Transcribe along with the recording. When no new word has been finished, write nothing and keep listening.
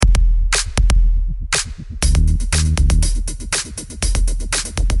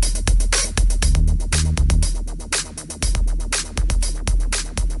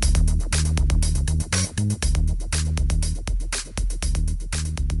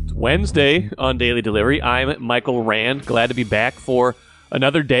Wednesday on Daily Delivery. I'm Michael Rand. Glad to be back for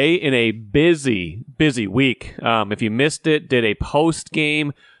another day in a busy week. If you missed it, did a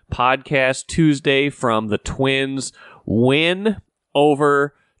post-game podcast Tuesday from the Twins win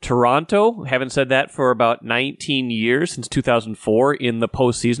over Toronto. Haven't said that for about 19 years, since 2004 in the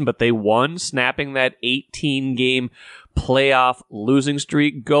postseason, but they won, snapping that 18-game playoff losing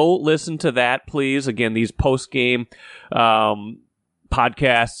streak. Go listen to that, please. Again, these post-game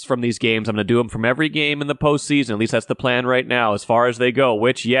podcasts from these games, I'm going to do them from every game in the postseason. At least that's the plan right now as far as they go,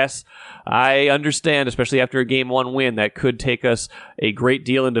 which, yes, I understand, especially after a Game 1 win, that could take us a great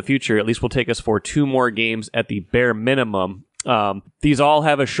deal into the future. At least will take us for 2 more games at the bare minimum. These all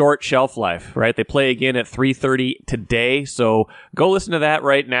have a short shelf life, right? They play again at 3:30 today, so go listen to that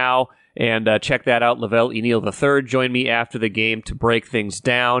right now. And check that out. Lavelle Enil III joined me after the game to break things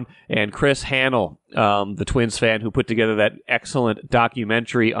down. And Chris Hannell, the Twins fan who put together that excellent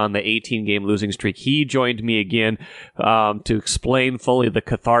documentary on the 18-game losing streak, he joined me again to explain fully the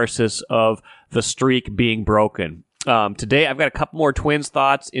catharsis of the streak being broken. Today, I've got a couple more Twins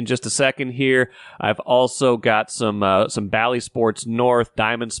thoughts in just a second here. I've also got some Bally Sports North,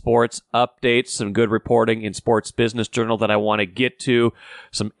 Diamond Sports updates, some good reporting in Sports Business Journal that I want to get to,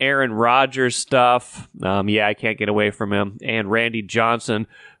 some Aaron Rodgers stuff. I can't get away from him. And Randy Johnson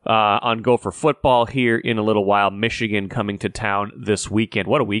on Gopher football here in a little while. Michigan coming to town this weekend.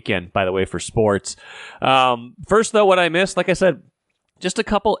 What a weekend, by the way, for sports. First, though, what I missed, like I said, just a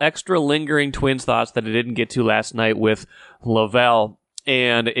couple extra lingering Twins thoughts that I didn't get to last night with Lavelle,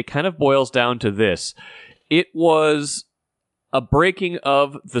 and it kind of boils down to this. It was a breaking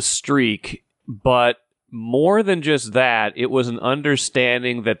of the streak, but more than just that, it was an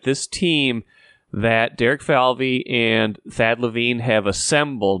understanding that this team that Derek Falvey and Thad Levine have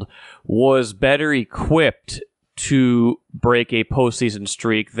assembled was better equipped to break a postseason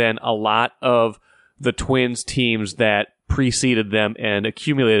streak than a lot of the Twins teams that preceded them and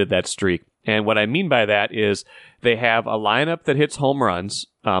accumulated that streak. And what I mean by that is they have a lineup that hits home runs.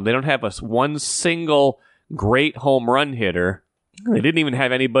 They don't have one single great home run hitter. They didn't even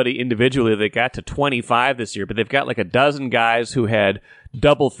have anybody individually that got to 25 this year, but they've got like a dozen guys who had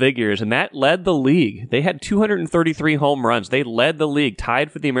double figures, and that led the league. They had 233 home runs. They led the league,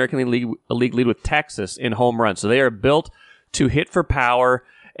 tied for the American League lead with Texas in home runs. So they are built to hit for power,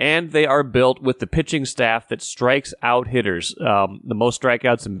 and they are built with the pitching staff that strikes out hitters. The most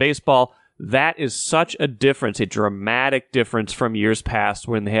strikeouts in baseball. That is such a difference, a dramatic difference from years past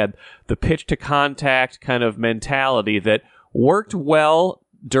when they had the pitch to contact kind of mentality that worked well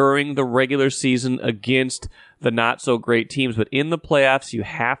during the regular season against the not so great teams. But in the playoffs, you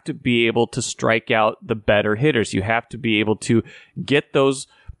have to be able to strike out the better hitters. You have to be able to get those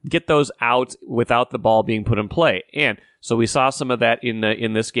out without the ball being put in play. And so we saw some of that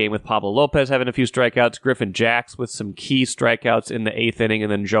in this game with Pablo Lopez having a few strikeouts, Griffin Jacks with some key strikeouts in the 8th inning,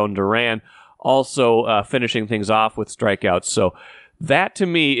 and then Joan Duran also finishing things off with strikeouts. So that, to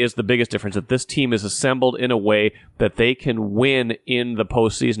me, is the biggest difference, that this team is assembled in a way that they can win in the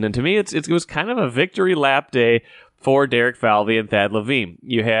postseason. And to me, it was kind of a victory lap day for Derek Falvey and Thad Levine.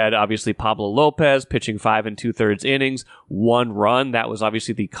 You had, obviously, Pablo Lopez pitching 5 2/3 innings, 1 run. That was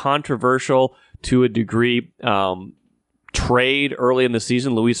obviously the controversial, to a degree, trade early in the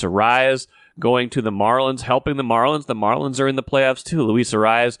season. Luis Arraez going to the Marlins, helping the Marlins. The Marlins are in the playoffs, too. Luis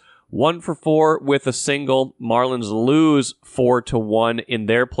Arraez 1 for 4 with a single. Marlins lose 4-1 in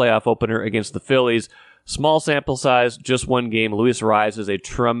their playoff opener against the Phillies. Small sample size, just 1 game. Luis Arraez is a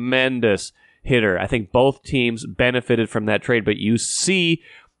tremendous hitter. I think both teams benefited from that trade, but you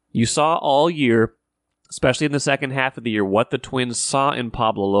saw all year, especially in the second half of the year, what the Twins saw in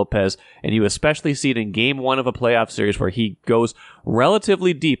Pablo Lopez, and you especially see it in Game 1 of a playoff series where he goes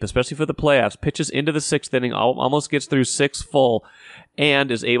relatively deep, especially for the playoffs, pitches into the 6th inning, almost gets through 6 full,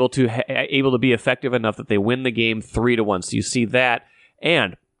 and is able to be effective enough that they win the game 3-1. So you see that,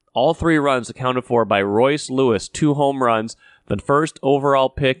 and all 3 runs accounted for by Royce Lewis, 2 home runs, the first overall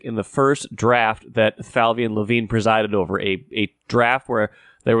pick in the first draft that Falvey and Levine presided over, a draft where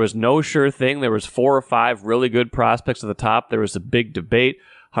there was no sure thing. There was 4 or 5 really good prospects at the top. There was a big debate.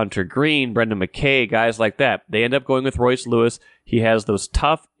 Hunter Green, Brendan McKay, guys like that. They end up going with Royce Lewis. He has those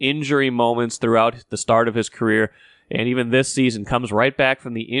tough injury moments throughout the start of his career, and even this season comes right back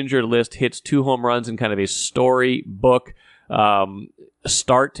from the injured list, hits 2 home runs in kind of a storybook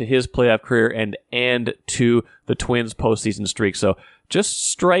start to his playoff career and end to the Twins' postseason streak. So just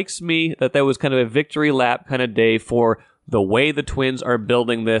strikes me that was kind of a victory lap kind of day for the way the Twins are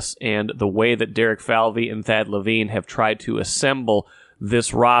building this and the way that Derek Falvey and Thad Levine have tried to assemble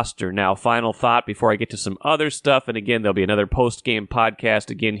this roster. Now, final thought before I get to some other stuff, and again, there'll be another post-game podcast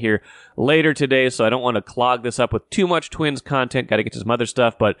again here later today, so I don't want to clog this up with too much Twins content. Got to get to some other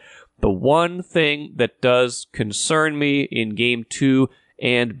stuff, but the one thing that does concern me in Game 2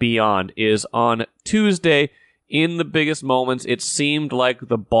 and beyond is on Tuesday, in the biggest moments, it seemed like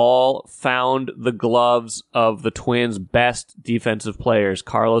the ball found the gloves of the Twins' best defensive players,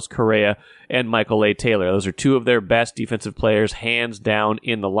 Carlos Correa and Michael A. Taylor. Those are two of their best defensive players, hands down,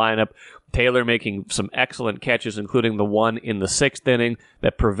 in the lineup. Taylor making some excellent catches, including the one in the 6th inning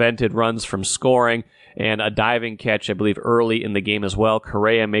that prevented runs from scoring, and a diving catch, I believe, early in the game as well.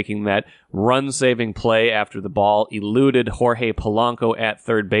 Correa making that run-saving play after the ball eluded Jorge Polanco at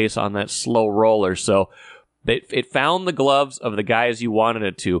third base on that slow roller. So it found the gloves of the guys you wanted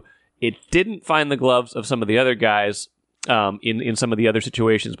it to. It didn't find the gloves of some of the other guys in some of the other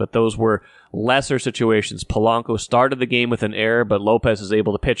situations, but those were lesser situations. Polanco started the game with an error, but Lopez is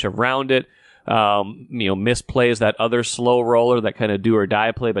able to pitch around it. Misplays that other slow roller, that kind of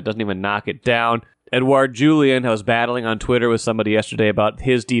do-or-die play, but doesn't even knock it down. Edouard Julien, I was battling on Twitter with somebody yesterday about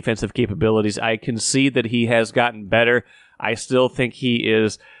his defensive capabilities. I concede that he has gotten better. I still think he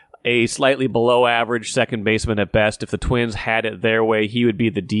is a slightly below average second baseman at best. If the Twins had it their way, he would be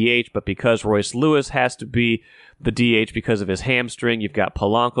the DH, but because Royce Lewis has to be the DH because of his hamstring, you've got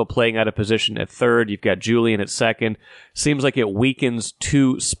Polanco playing out of position at third, you've got Julien at second. Seems like it weakens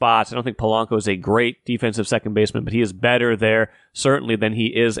two spots. I don't think Polanco is a great defensive second baseman, but he is better there, certainly, than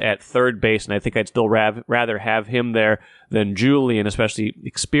he is at third base, and I think I'd still rather have him there than Julien, especially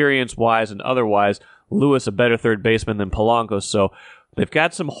experience-wise and otherwise. Lewis a better third baseman than Polanco, so they've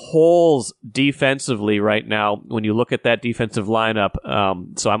got some holes defensively right now when you look at that defensive lineup.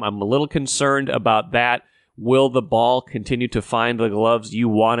 So I'm a little concerned about that. Will the ball continue to find the gloves you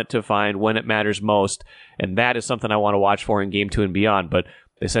want it to find when it matters most? And that is something I want to watch for in Game 2 and beyond. But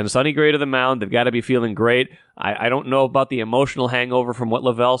they send Sonny Gray to the mound. They've got to be feeling great. I don't know about the emotional hangover from what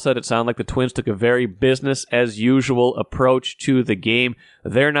Lavelle said. It sounded like the Twins took a very business-as-usual approach to the game.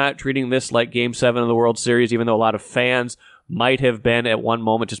 They're not treating this like Game 7 of the World Series, even though a lot of fans might have been at one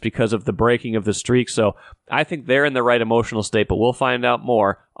moment just because of the breaking of the streak. So I think they're in the right emotional state, but we'll find out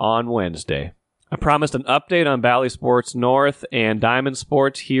more on Wednesday. I promised an update on Bally Sports North and Diamond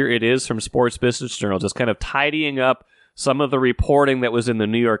Sports. Here it is from Sports Business Journal, just kind of tidying up some of the reporting that was in the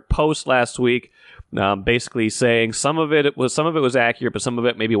New York Post last week, basically saying some of it was accurate, but some of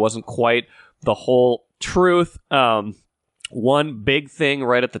it maybe wasn't quite the whole truth. One big thing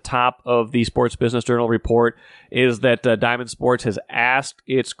right at the top of the Sports Business Journal report is that Diamond Sports has asked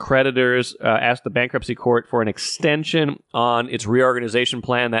its creditors, asked the bankruptcy court for an extension on its reorganization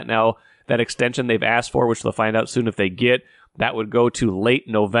plan. That extension they've asked for, which they'll find out soon if they get, that would go to late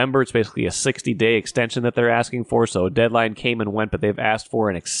November. It's basically a 60-day extension that they're asking for. So a deadline came and went, but they've asked for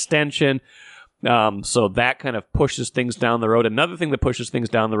an extension. So that kind of pushes things down the road. Another thing that pushes things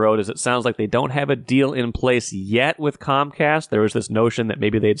down the road is it sounds like they don't have a deal in place yet with Comcast. There was this notion that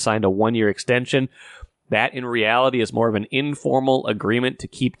maybe they'd signed a 1-year extension. That in reality is more of an informal agreement to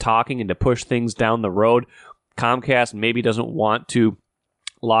keep talking and to push things down the road. Comcast maybe doesn't want to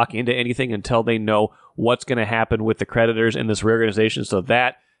lock into anything until they know what's going to happen with the creditors in this reorganization. So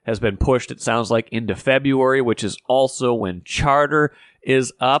that has been pushed, it sounds like, into February, which is also when Charter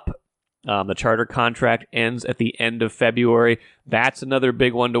is up. The Charter contract ends at the end of February. That's another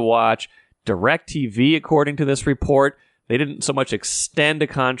big one to watch. DirecTV, according to this report, they didn't so much extend a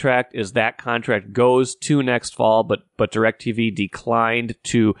contract as that contract goes to next fall, but DirecTV declined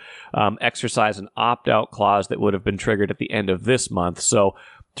to exercise an opt-out clause that would have been triggered at the end of this month. So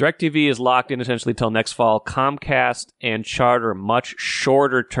DirecTV is locked in essentially till next fall. Comcast and Charter much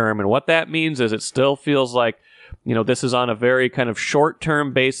shorter term, and what that means is it still feels like, this is on a very kind of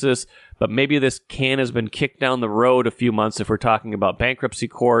short-term basis, but maybe this can has been kicked down the road a few months if we're talking about bankruptcy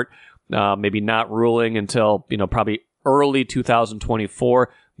court, maybe not ruling until, probably early 2024.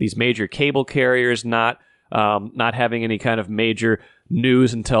 These major cable carriers not having any kind of major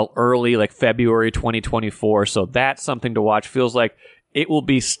news until early, like February 2024. So that's something to watch. Feels like it will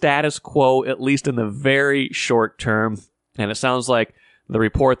be status quo, at least in the very short term. And it sounds like the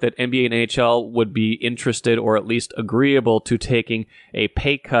report that NBA and NHL would be interested or at least agreeable to taking a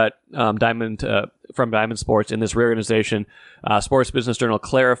pay cut from Diamond Sports in this reorganization. Sports Business Journal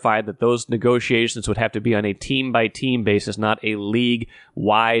clarified that those negotiations would have to be on a team-by-team basis, not a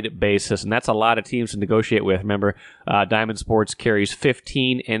league-wide basis, and that's a lot of teams to negotiate with. Remember, Diamond Sports carries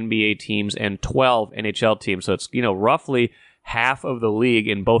 15 NBA teams and 12 NHL teams, so it's roughly half of the league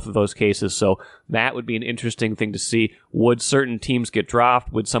in both of those cases. So that would be an interesting thing to see. Would certain teams get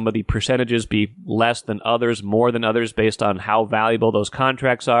dropped? Would some of the percentages be less than others, more than others, based on how valuable those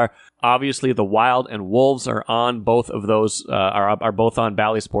contracts are? Obviously, the Wild and Wolves are on both of those, are both on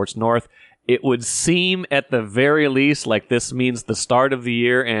Bally Sports North. It would seem at the very least like this means the start of the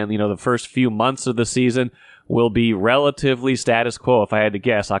year and, the first few months of the season will be relatively status quo. If I had to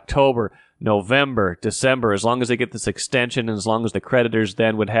guess, October, November, December, as long as they get this extension and as long as the creditors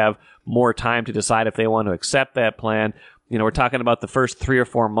then would have more time to decide if they want to accept that plan. We're talking about the first 3 or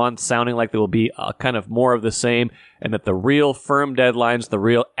 4 months sounding like there will be kind of more of the same, and that the real firm deadlines, the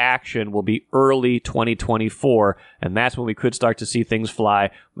real action will be early 2024, and that's when we could start to see things fly,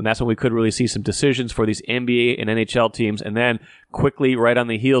 and that's when we could really see some decisions for these NBA and NHL teams, and then quickly, right on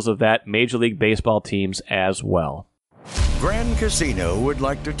the heels of that, Major League Baseball teams as well. Grand Casino would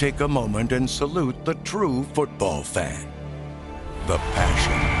like to take a moment and salute the true football fan. The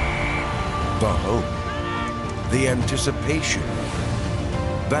passion, the hope, the anticipation,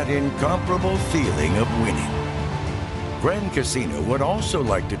 that incomparable feeling of winning. Grand Casino would also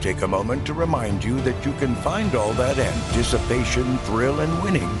like to take a moment to remind you that you can find all that anticipation, thrill, and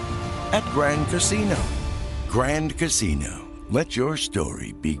winning at Grand Casino. Grand Casino, let your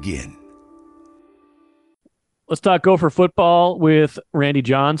story begin. Let's talk Gopher football with Randy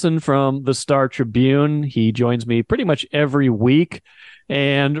Johnson from the Star Tribune. He joins me pretty much every week.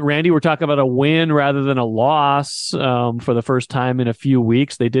 And Randy, we're talking about a win rather than a loss for the first time in a few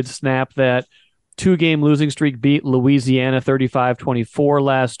weeks. They did snap that 2-game losing streak, beat Louisiana 35-24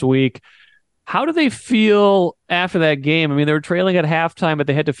 last week. How do they feel after that game? I mean, they were trailing at halftime, but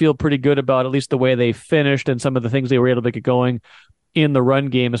they had to feel pretty good about at least the way they finished and some of the things they were able to get going in the run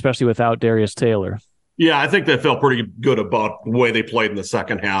game, especially without Darius Taylor. Yeah, I think they felt pretty good about the way they played in the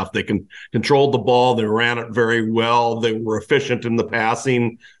second half. They controlled the ball. They ran it very well. They were efficient in the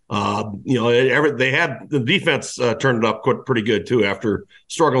passing. They had the defense turned it up pretty good too after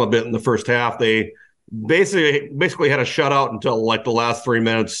struggling a bit in the first half. They basically had a shutout until like the last 3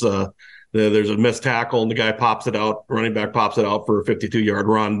 minutes. There's a missed tackle and the guy running back pops it out for a 52-yard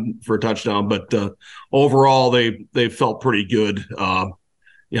run for a touchdown. But overall, they felt pretty good.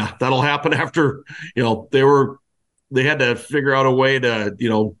 Yeah, that'll happen after, they had to figure out a way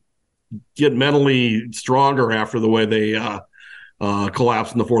to, get mentally stronger after the way they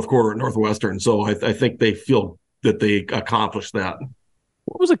collapsed in the fourth quarter at Northwestern. So I think they feel that they accomplished that.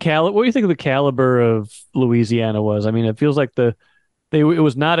 What do you think of the caliber of Louisiana was? I mean, it feels like it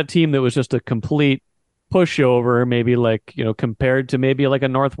was not a team that was just a complete pushover, maybe compared to maybe like a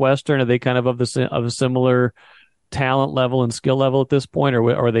Northwestern. Are they kind of a similar talent level and skill level at this point,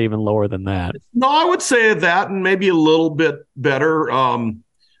 or are they even lower than that? No, I would say that and maybe a little bit better.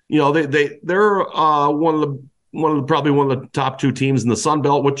 They're probably one of the top 2 teams in the Sun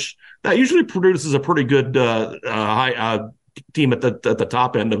Belt, which that usually produces a pretty good high team at the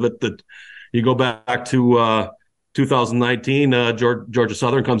top end of it. That you go back to 2019, Georgia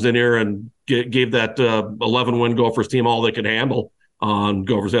Southern comes in here and gave that 11-win Gophers team all they could handle.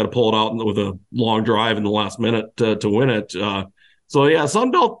 Gophers had to pull it out with a long drive in the last minute to win it.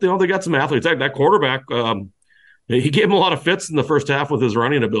 Sun Belt, they got some athletes. That quarterback, he gave them a lot of fits in the first half with his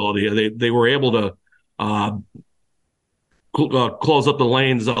running ability. They were able to close up the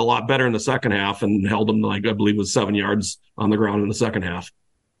lanes a lot better in the second half and held them, I believe, it was 7 yards on the ground in the second half.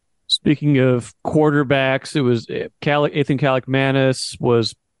 Speaking of quarterbacks, it was Ethan Kaliakmanis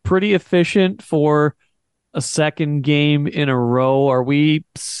was pretty efficient for a second game in a row. Are we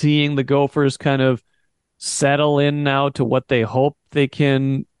seeing the Gophers kind of settle in now to what they hope they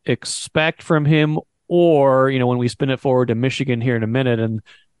can expect from him? Or, when we spin it forward to Michigan here in a minute and,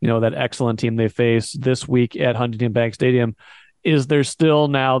 that excellent team they face this week at Huntington Bank Stadium, is there still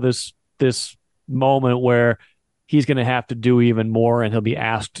now this moment where he's going to have to do even more and he'll be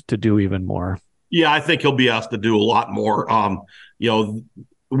asked to do even more? Yeah, I think he'll be asked to do a lot more.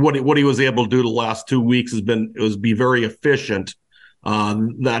 What he was able to do the last 2 weeks was be very efficient.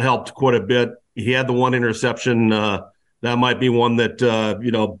 That helped quite a bit. He had the one interception. That might be one that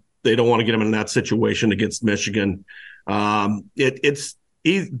they don't want to get him in that situation against Michigan. But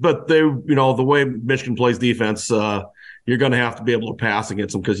the way Michigan plays defense, you're going to have to be able to pass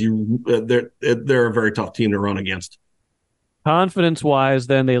against them because they're a very tough team to run against. Confidence-wise,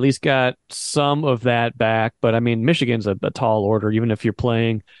 then, they at least got some of that back. But, I mean, Michigan's a tall order, even if you're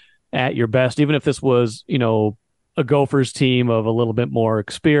playing at your best. Even if this was, a Gophers team of a little bit more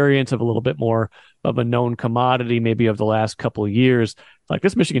experience, of a little bit more of a known commodity, maybe of the last couple of years. Like,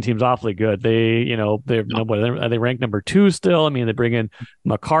 this Michigan team's awfully good. Are they ranked number 2 still? I mean, they bring in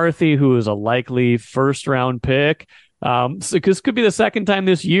McCarthy, who is a likely first-round pick. So this could be the second time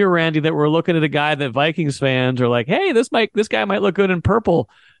this year, Randy, that we're looking at a guy that Vikings fans are like, hey, this guy might look good in purple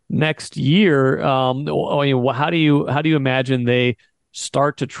next year. How do you imagine they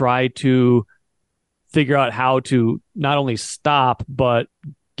start to try to figure out how to not only stop but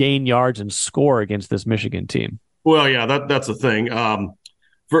gain yards and score against this Michigan team? Well, yeah, that's the thing.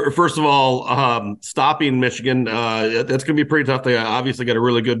 First of all, stopping Michigan, that's going to be pretty tough. They obviously got a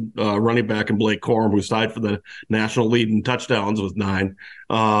really good running back in Blake Corum, who's tied for the national lead in touchdowns with 9.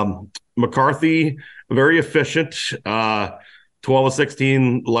 McCarthy, very efficient, 12 of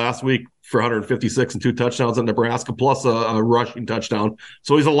 16 last week for 156 and 2 touchdowns at Nebraska, plus a rushing touchdown.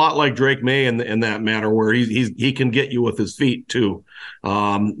 So he's a lot like Drake May in that manner, where he can get you with his feet too.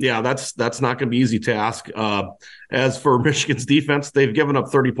 That's not going to be an easy task. As for Michigan's defense, they've given up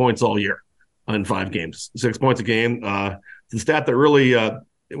 30 points all year in 5 games, 6 points a game. The stat that really I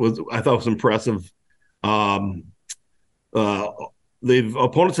thought was impressive. Opponents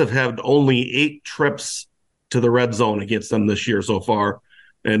have had only 8 trips to the red zone against them this year so far,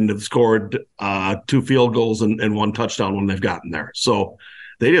 and have scored 2 field goals and 1 touchdown when they've gotten there. So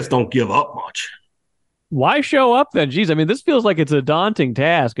they just don't give up much. Why show up then? Geez, I mean, this feels like it's a daunting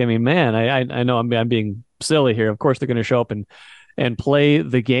task. I mean, man, I know I'm being silly here. Of course, they're going to show up and play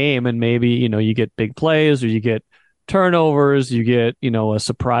the game, and maybe, you get big plays or you get turnovers, you get, a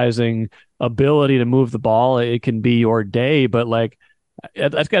surprising ability to move the ball. It can be your day, but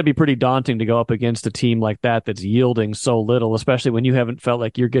that's got to be pretty daunting to go up against a team like that that's yielding so little, especially when you haven't felt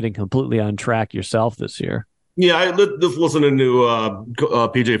like you're getting completely on track yourself this year. Yeah, I just listening to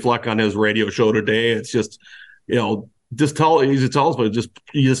PJ Fleck on his radio show today. It's just, just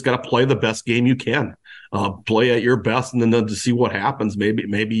you just got to play the best game you can, play at your best, and then to see what happens.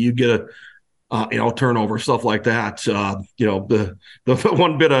 Maybe you get a turnover, stuff like that. The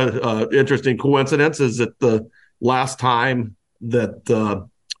one bit of interesting coincidence is that the last time that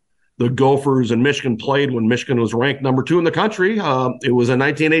the Gophers and Michigan played, when Michigan was ranked number 2 in the country, it was in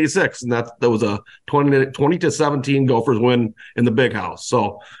 1986, and that was a 20-17 Gophers win in the Big House.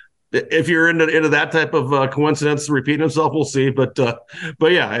 So if you're into that type of coincidence repeating itself, we'll see. But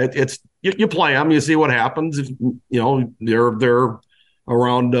yeah, it's you play them, you see what happens. They're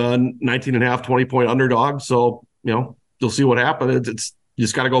around 19 and a half, 20-point underdogs. So you'll see what happens. It's you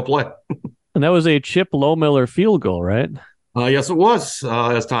just got to go play. And that was a Chip Lohmiller field goal, right? Yes, it was,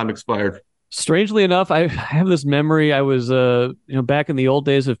 as time expired. Strangely enough, I have this memory. I was, back in the old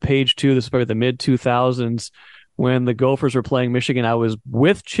days of Page 2, this is probably the mid-2000s, when the Gophers were playing Michigan. I was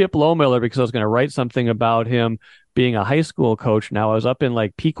with Chip Lohmiller because I was going to write something about him being a high school coach. Now, I was up in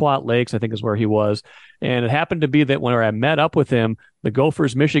Pequot Lakes, I think is where he was. And it happened to be that when I met up with him, the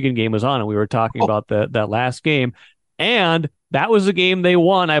Gophers-Michigan game was on, and we were talking about that last game. And that was a game they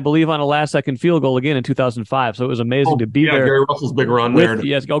won, I believe, on a last-second field goal again in 2005. So it was amazing to be there. Gary Russell's big run there.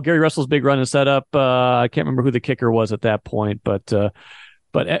 Yes, Gary Russell's big run and set up. I can't remember who the kicker was at that point, but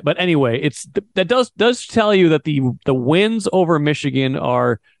anyway, that does tell you that the wins over Michigan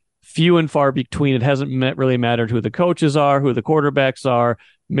are few and far between. It hasn't really mattered who the coaches are, who the quarterbacks are.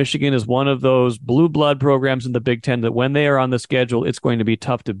 Michigan is one of those blue blood programs in the Big Ten that when they are on the schedule, it's going to be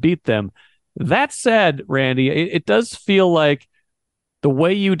tough to beat them. That said, Randy, it does feel like the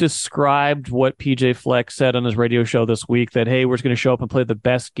way you described what PJ Fleck said on his radio show this week, that, hey, we're just going to show up and play the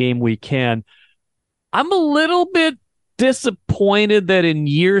best game we can. I'm a little bit disappointed that in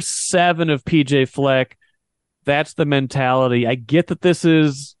year 7 of PJ Fleck, that's the mentality. I get that this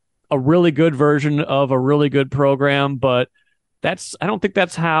is a really good version of a really good program, but I don't think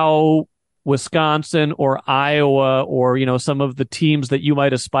that's how Wisconsin or Iowa or, some of the teams that you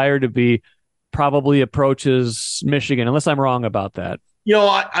might aspire to be probably approaches Michigan, unless I'm wrong about that. When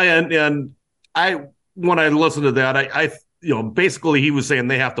I listened to that, I basically he was saying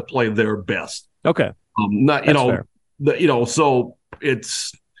they have to play their best. Okay. So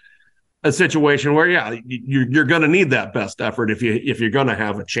it's a situation where, you're going to need that best effort if you're going to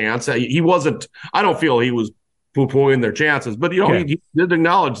have a chance. I don't feel he was poo-pooing their chances, but he did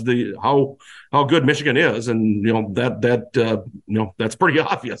acknowledge how good Michigan is, and that's pretty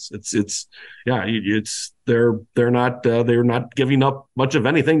obvious. They're not giving up much of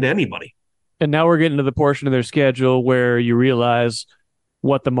anything to anybody. And now we're getting to the portion of their schedule where you realize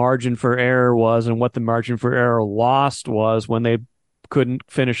what the margin for error was and what the margin for error lost was when they couldn't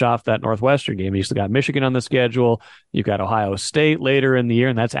finish off that Northwestern game. You still got Michigan on the schedule. You've got Ohio State later in the year,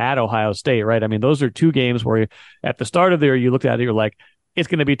 and that's at Ohio State, right? I mean, those are 2 games where at the start of the year, you looked at it, you're like, it's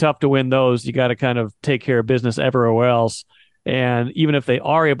going to be tough to win those. You got to kind of take care of business everywhere else. And even if they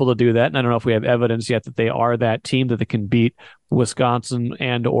are able to do that, and I don't know if we have evidence yet that they are that team that they can beat Wisconsin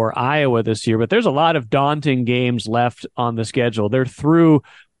and or Iowa this year, but there's a lot of daunting games left on the schedule. They're through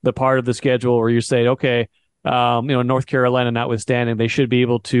the part of the schedule where you say, okay, North Carolina notwithstanding, they should be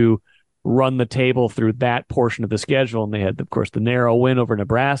able to run the table through that portion of the schedule. And they had, of course, the narrow win over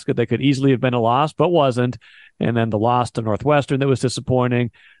Nebraska that could easily have been a loss, but wasn't. And then the loss to Northwestern that was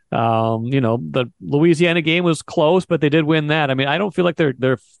disappointing. The Louisiana game was close, but they did win that. I mean, I don't feel like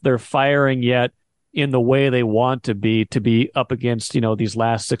they're firing yet in the way they want to be up against, these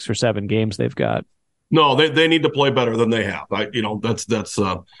last 6 or 7 games they've got. No, they need to play better than they have.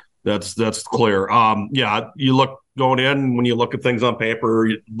 That's clear. You look going in, when you look at things on paper,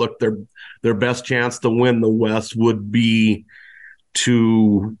 you look their best chance to win the West would be if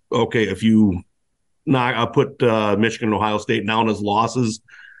you put Michigan and Ohio State down as losses,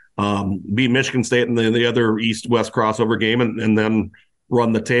 beat Michigan State in the other East-West crossover game, and then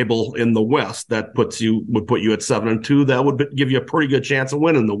run the table in the West. That would put you at 7-2. That would give you a pretty good chance of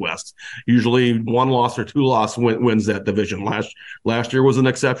winning the West. Usually 1 loss or 2 loss wins that division. Last year was an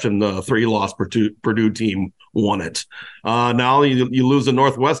exception. The 3-loss Purdue team won it. Now you lose a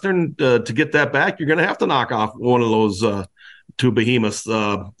Northwestern. To get that back, you're going to have to knock off one of those 2 behemoths.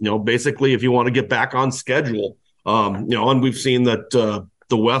 Basically, if you want to get back on schedule, and we've seen that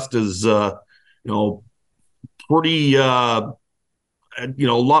the West is pretty.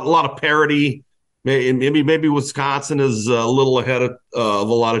 A lot of parity. Maybe Wisconsin is a little ahead of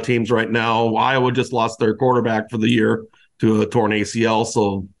a lot of teams right now. Iowa just lost their quarterback for the year to a torn ACL,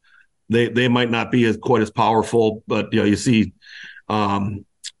 so they might not be quite as powerful. But you see,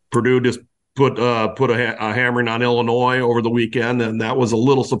 Purdue just put a hammering on Illinois over the weekend, and that was a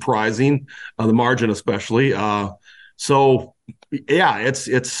little surprising, the margin especially. It's a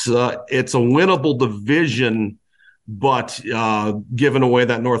winnable division. But giving away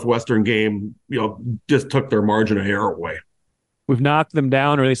that Northwestern game, just took their margin of error away. We've knocked them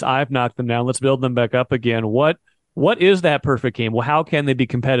down, or at least I've knocked them down. Let's build them back up again. What is that perfect game? Well, how can they be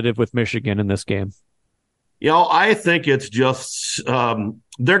competitive with Michigan in this game? I think it's just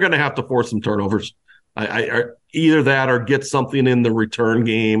they're going to have to force some turnovers. Either that or get something in the return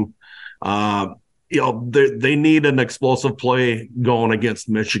game. They need an explosive play going against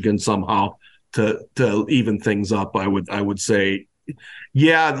Michigan somehow to even things up. I would say,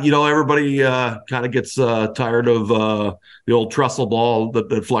 everybody kind of gets tired of the old trestle ball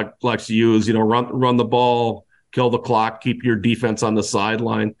that Fleck likes to use. Run the ball, kill the clock, keep your defense on the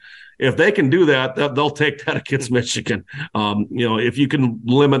sideline. If they can do that, they'll take that against Michigan. If you can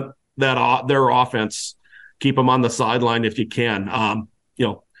limit that their offense, keep them on the sideline if you can.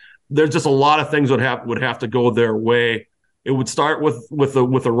 There's just a lot of things would have to go their way. It would start with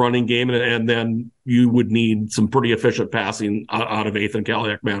a running game, and then you would need some pretty efficient passing out of Ethan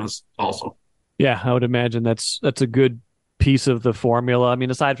Kaliak-Manis also. Yeah, I would imagine that's a good piece of the formula. I mean,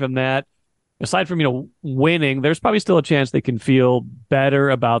 aside from winning, there's probably still a chance they can feel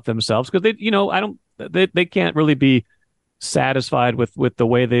better about themselves because they can't really be satisfied with the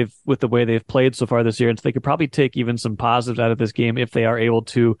way they've played so far this year, and so they could probably take even some positives out of this game if they are able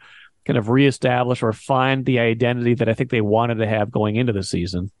to kind of reestablish or find the identity that I think they wanted to have going into the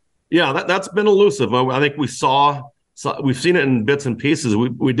season. Yeah, that's been elusive. I think we've seen it in bits and pieces.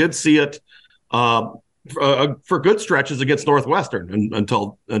 We did see it for good stretches against Northwestern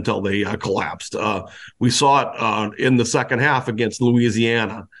until they collapsed. We saw it in the second half against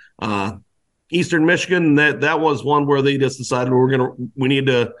Louisiana. Eastern Michigan, that was one where they just decided we need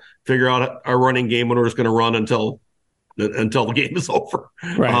to figure out our running game when we're just going to run until the game is over.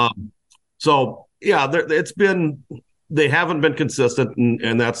 Right. They haven't been consistent,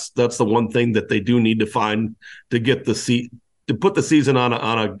 and that's the one thing that they do need to find to get to put the season on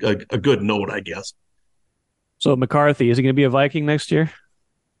a good note, I guess. So McCarthy, is he going to be a Viking next year?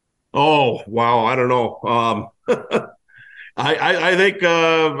 Oh wow, I don't know. I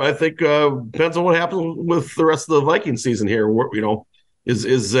think depends on what happens with the rest of the Viking season here.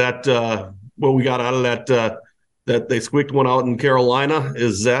 Is that what we got out of that they squeaked one out in Carolina?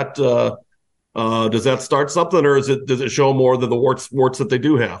 Is that does that start something, or does it show more than the warts that they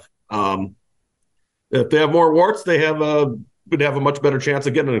do have? If they have more warts, they would have a much better chance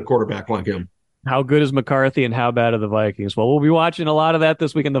of getting a quarterback like him. How good is McCarthy, and how bad are the Vikings? Well, we'll be watching a lot of that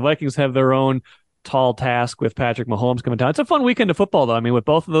this weekend. The Vikings have their own tall task with Patrick Mahomes coming down. It's a fun weekend of football, though. I mean, with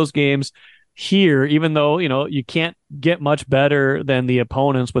both of those games here, even though you can't get much better than the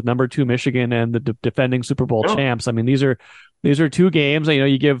opponents with number 2 Michigan and the defending Super Bowl champs. I mean, these are 2 games.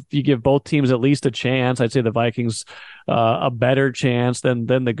 You give both teams at least a chance. I'd say the Vikings a better chance than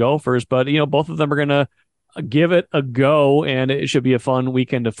the Gophers, but both of them are going to give it a go, and it should be a fun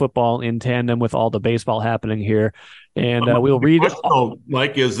weekend of football in tandem with all the baseball happening here. And we'll read.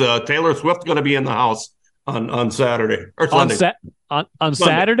 Mike, is Taylor Swift going to be in the house on Saturday or Sunday? On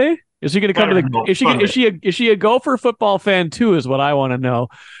Saturday? Is she going to come to the? Is she a Gopher football fan too? Is what I want to know.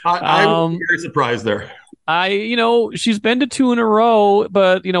 I'm very surprised there. She's been to 2 in a row,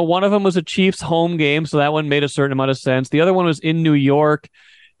 but one of them was a Chiefs home game, so that one made a certain amount of sense. The other one was in New York,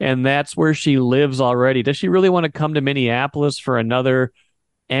 and that's where she lives already. Does she really want to come to Minneapolis for another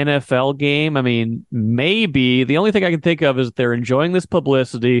NFL game? I mean, maybe. The only thing I can think of is they're enjoying this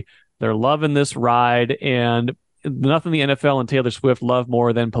publicity, they're loving this ride, and nothing the NFL and Taylor Swift love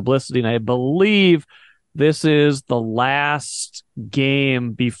more than publicity. And I believe this is the last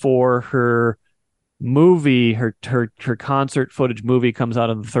game before her movie, her concert footage movie comes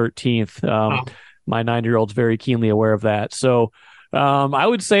out on the 13th. My 9-year-old's very keenly aware of that. So I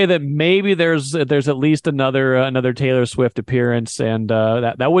would say that maybe there's at least another Taylor Swift appearance, and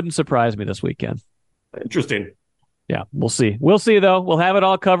that wouldn't surprise me this weekend. Interesting. Yeah, we'll see. We'll see, though. We'll have it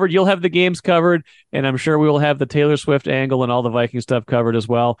all covered. You'll have the games covered, and I'm sure we will have the Taylor Swift angle and all the Viking stuff covered as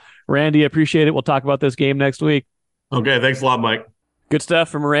well. Randy, appreciate it. We'll talk about this game next week. Okay, thanks a lot, Mike. Good stuff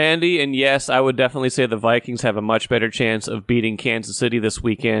from Randy, and yes, I would definitely say the Vikings have a much better chance of beating Kansas City this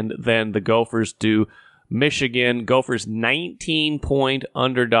weekend than the Gophers do Michigan. Gophers 19-point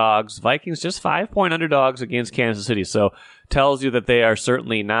underdogs. Vikings just 5-point underdogs against Kansas City, so tells you that they are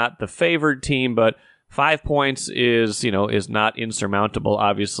certainly not the favored team, but 5 points is not insurmountable.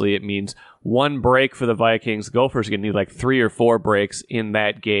 Obviously, it means one break for the Vikings. Gophers are going to need like 3 or 4 breaks in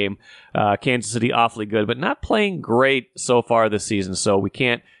that game. Kansas City awfully good, but not playing great so far this season, so we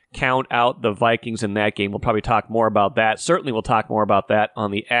can't count out the Vikings in that game. We'll probably talk more about that. Certainly we'll talk more about that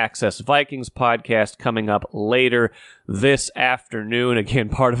on the Access Vikings podcast coming up later this afternoon. Again,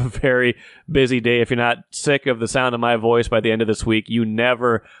 part of a very busy day. If you're not sick of the sound of my voice by the end of this week, you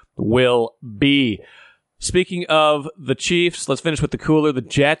never will be. Speaking of the Chiefs, let's finish with the cooler. The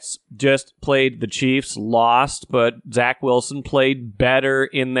Jets just played the Chiefs, lost, but Zach Wilson played better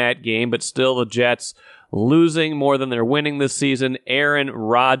in that game, but still the Jets losing more than they're winning this season. Aaron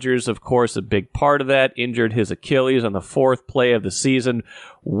Rodgers, of course, a big part of that, injured his Achilles on the 4th play of the season,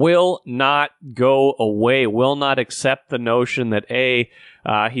 will not go away, will not accept the notion that A,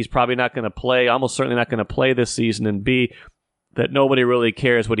 he's probably not going to play, almost certainly not going to play this season, and B, that nobody really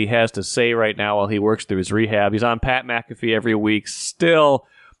cares what he has to say right now while he works through his rehab. He's on Pat McAfee every week, still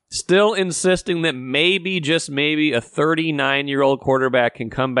insisting that maybe, just maybe, a 39-year-old quarterback can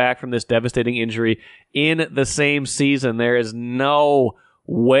come back from this devastating injury in the same season. There is no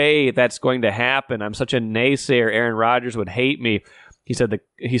way that's going to happen. I'm such a naysayer. Aaron Rodgers would hate me. He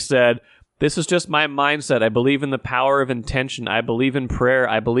said, "This is just my mindset. I believe in the power of intention. I believe in prayer.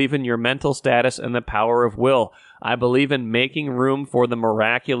 I believe in your mental status and the power of will. I believe in making room for the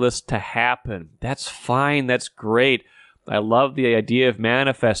miraculous to happen." That's fine. That's great. I love the idea of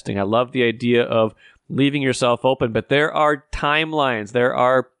manifesting. I love the idea of leaving yourself open. But there are timelines. There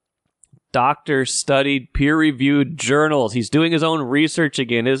are doctor-studied, peer-reviewed journals. He's doing his own research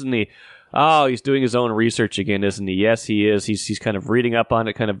again, isn't he? Oh, he's doing his own research again, isn't he? Yes, he is. He's kind of reading up on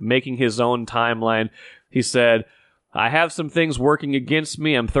it, kind of making his own timeline. He said, "I have some things working against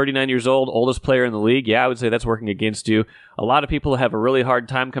me. I'm 39 years old, oldest player in the league." Yeah, I would say that's working against you. "A lot of people have a really hard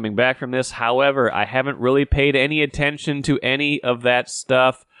time coming back from this. However, I haven't really paid any attention to any of that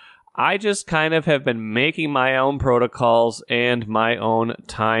stuff. I just kind of have been making my own protocols and my own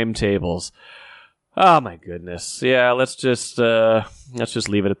timetables." Oh my goodness. Yeah, let's just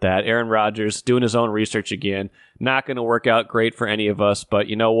leave it at that. Aaron Rodgers doing his own research again. Not going to work out great for any of us, but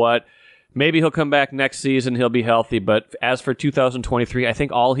you know what? Maybe he'll come back next season. He'll be healthy. But as for 2023, I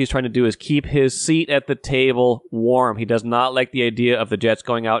think all he's trying to do is keep his seat at the table warm. He does not like the idea of the Jets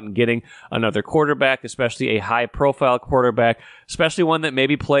going out and getting another quarterback, especially a high-profile quarterback, especially one that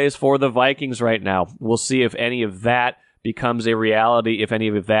maybe plays for the Vikings right now. We'll see if any of that becomes a reality, if any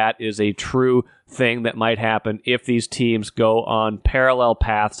of that is a true thing that might happen if these teams go on parallel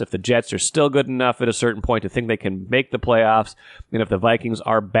paths, if the Jets are still good enough at a certain point to think they can make the playoffs, and if the Vikings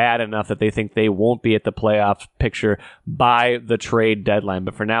are bad enough that they think they won't be at the playoff picture by the trade deadline.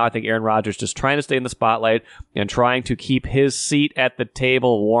 But for now, I think Aaron Rodgers just trying to stay in the spotlight and trying to keep his seat at the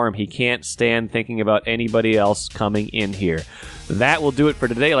table warm. He can't stand thinking about anybody else coming in here. That will do it for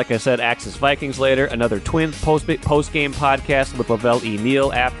today. Like I said, Access Vikings later, another Twins post-game podcast with Lavelle E.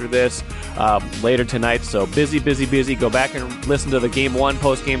 Neal after this later tonight. So busy. Go back and listen to the Game 1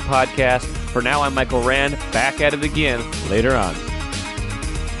 post-game podcast. For now, I'm Michael Rand, back at it again later on.